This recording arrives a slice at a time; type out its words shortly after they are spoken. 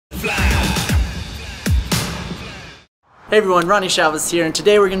Hey everyone, Ronnie Chavez here, and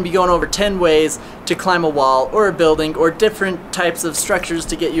today we're going to be going over 10 ways to climb a wall or a building or different types of structures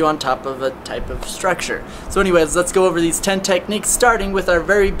to get you on top of a type of structure. So anyways, let's go over these 10 techniques, starting with our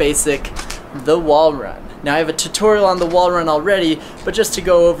very basic, the wall run. Now I have a tutorial on the wall run already, but just to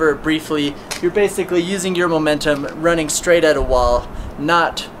go over it briefly, you're basically using your momentum, running straight at a wall,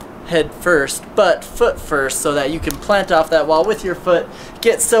 not head first, but foot first, so that you can plant off that wall with your foot,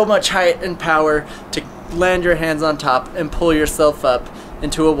 get so much height and power to land your hands on top and pull yourself up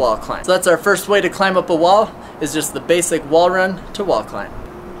into a wall climb. So that's our first way to climb up a wall, is just the basic wall run to wall climb.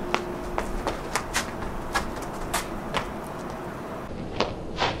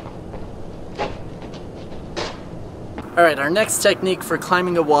 Alright, our next technique for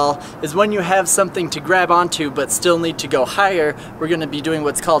climbing a wall is when you have something to grab onto but still need to go higher, we're going to be doing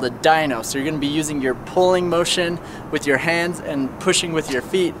what's called a dyno. So you're going to be using your pulling motion with your hands and pushing with your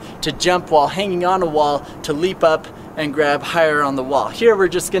feet to jump while hanging on a wall to leap up and grab higher on the wall. Here we're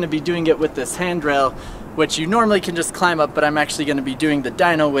just going to be doing it with this handrail, which you normally can just climb up, but I'm actually going to be doing the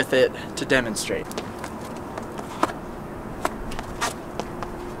dyno with it to demonstrate.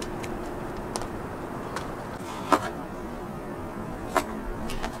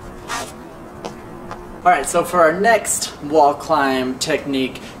 Alright, so for our next wall climb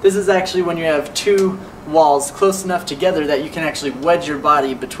technique, this is actually when you have two walls close enough together that you can actually wedge your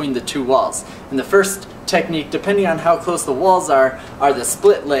body between the two walls. And the first technique, depending on how close the walls are the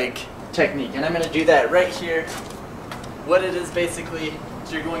split leg technique. And I'm going to do that right here. What it is basically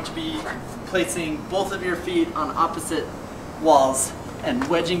is you're going to be placing both of your feet on opposite walls and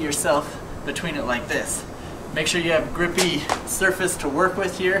wedging yourself between it like this. Make sure you have grippy surface to work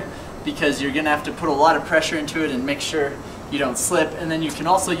with here, because you're going to have to put a lot of pressure into it and make sure you don't slip. And then you can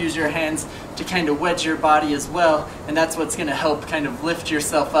also use your hands to kind of wedge your body as well, and that's what's going to help kind of lift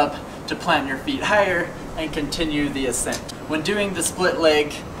yourself up to plant your feet higher and continue the ascent. When doing the split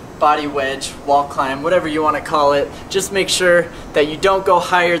leg, body wedge, wall climb, whatever you want to call it, just make sure that you don't go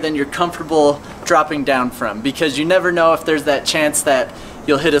higher than you're comfortable dropping down from, because you never know if there's that chance that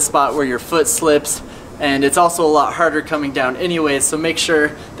you'll hit a spot where your foot slips. And it's also a lot harder coming down anyways, so make sure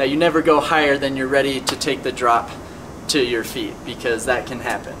that you never go higher than you're ready to take the drop to your feet, because that can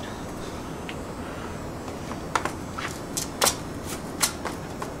happen.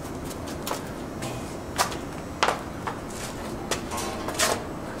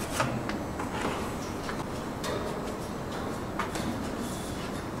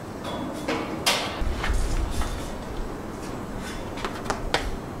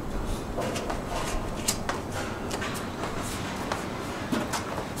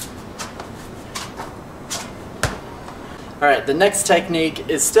 Alright, the next technique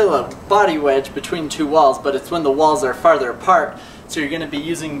is still a body wedge between two walls, but it's when the walls are farther apart. So you're going to be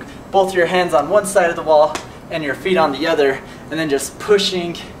using both your hands on one side of the wall and your feet on the other, and then just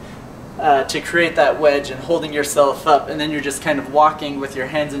pushing to create that wedge and holding yourself up, and then you're just kind of walking with your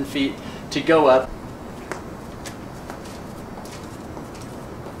hands and feet to go up.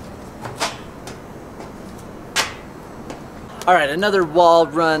 Alright, another wall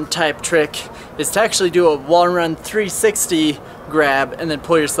run type trick is to actually do a wall run 360 grab and then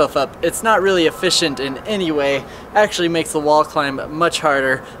pull yourself up. It's not really efficient in any way, actually makes the wall climb much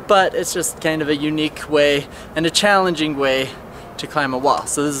harder, but it's just kind of a unique way and a challenging way to climb a wall.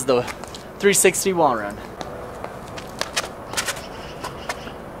 So this is the 360 wall run.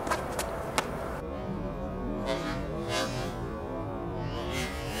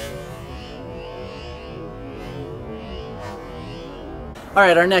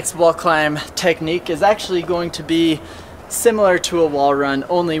 Alright, our next wall climb technique is actually going to be similar to a wall run,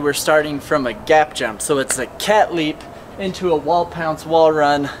 only we're starting from a gap jump. So it's a cat leap into a wall pounce, wall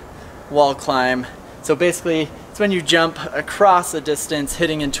run, wall climb. So basically, it's when you jump across a distance,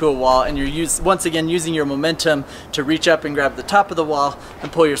 hitting into a wall, and you're once again using your momentum to reach up and grab the top of the wall and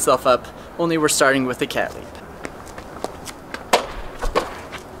pull yourself up, only we're starting with a cat leap.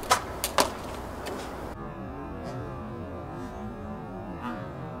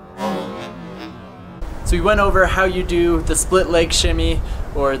 So we went over how you do the split leg shimmy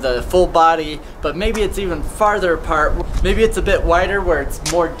or the full body, but maybe it's even farther apart. Maybe it's a bit wider where it's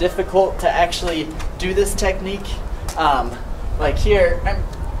more difficult to actually do this technique. Like here, I'm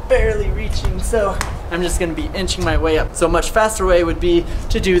barely reaching, so I'm just going to be inching my way up. So a much faster way would be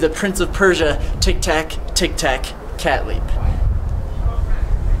to do the Prince of Persia tic-tac, cat leap.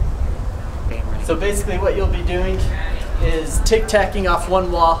 So basically what you'll be doing is tic-tacking off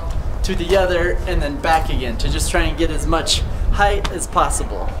one wall to the other and then back again to just try and get as much height as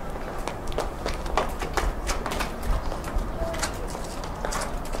possible.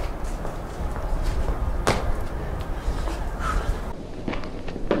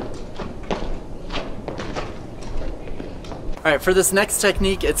 Alright, for this next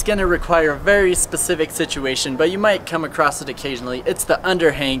technique, it's going to require a very specific situation, but you might come across it occasionally. It's the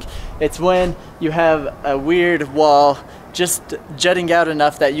underhang. It's when you have a weird wall just jutting out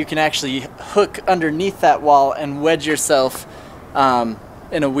enough that you can actually hook underneath that wall and wedge yourself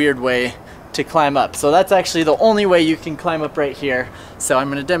in a weird way to climb up. So that's actually the only way you can climb up right here. So I'm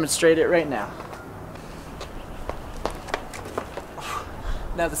going to demonstrate it right now.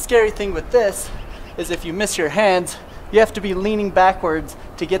 Now the scary thing with this is if you miss your hands, you have to be leaning backwards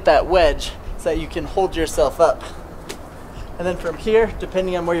to get that wedge so that you can hold yourself up. And then from here,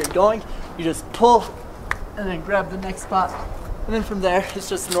 depending on where you're going, you just pull and then grab the next spot. And then from there, it's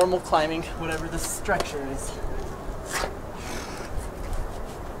just normal climbing, whatever the structure is.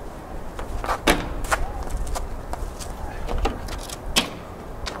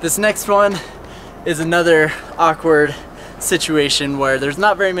 This next one is another awkward situation where there's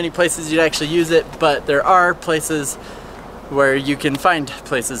not very many places you'd actually use it, but there are places where you can find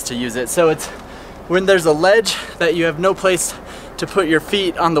places to use it. So it's when there's a ledge that you have no place to put your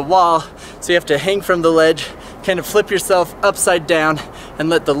feet on the wall, so you have to hang from the ledge, kind of flip yourself upside down and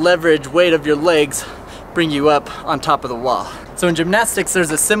let the leverage weight of your legs bring you up on top of the wall. So in gymnastics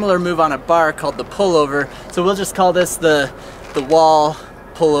there's a similar move on a bar called the pullover, so we'll just call this the wall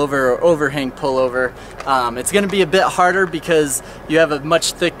pullover or overhang pullover. It's going to be a bit harder because you have a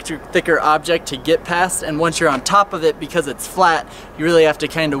much thicker object to get past, and once you're on top of it, because it's flat, you really have to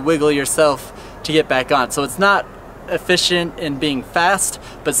kind of wiggle yourself to get back on. So it's not efficient in being fast,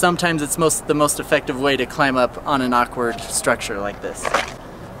 but sometimes it's the most effective way to climb up on an awkward structure like this.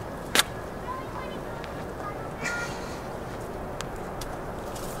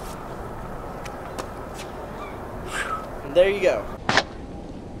 And there you go.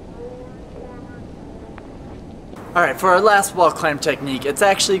 Alright, for our last wall climb technique, it's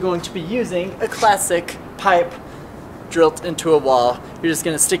actually going to be using a classic pipe drilled into a wall. You're just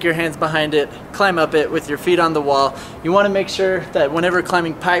going to stick your hands behind it, climb up it with your feet on the wall. You want to make sure that whenever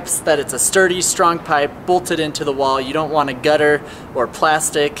climbing pipes that it's a sturdy, strong pipe bolted into the wall. You don't want a gutter or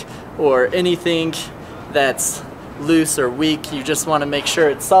plastic or anything that's loose or weak. You just want to make sure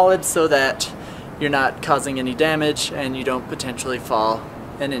it's solid so that you're not causing any damage and you don't potentially fall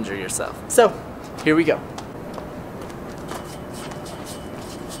and injure yourself. So, here we go.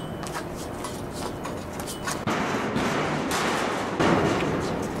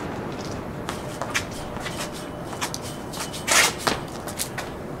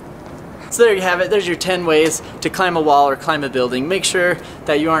 So there you have it. There's your 10 ways to climb a wall or climb a building. Make sure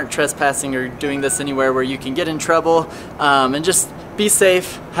that you aren't trespassing or doing this anywhere where you can get in trouble, and just be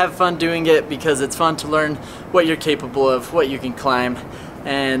safe, have fun doing it because it's fun to learn what you're capable of, what you can climb,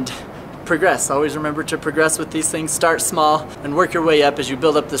 and progress. Always remember to progress with these things. Start small and work your way up as you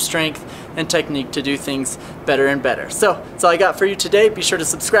build up the strength and technique to do things better and better. So that's all I got for you today. Be sure to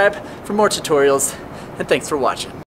subscribe for more tutorials, and thanks for watching.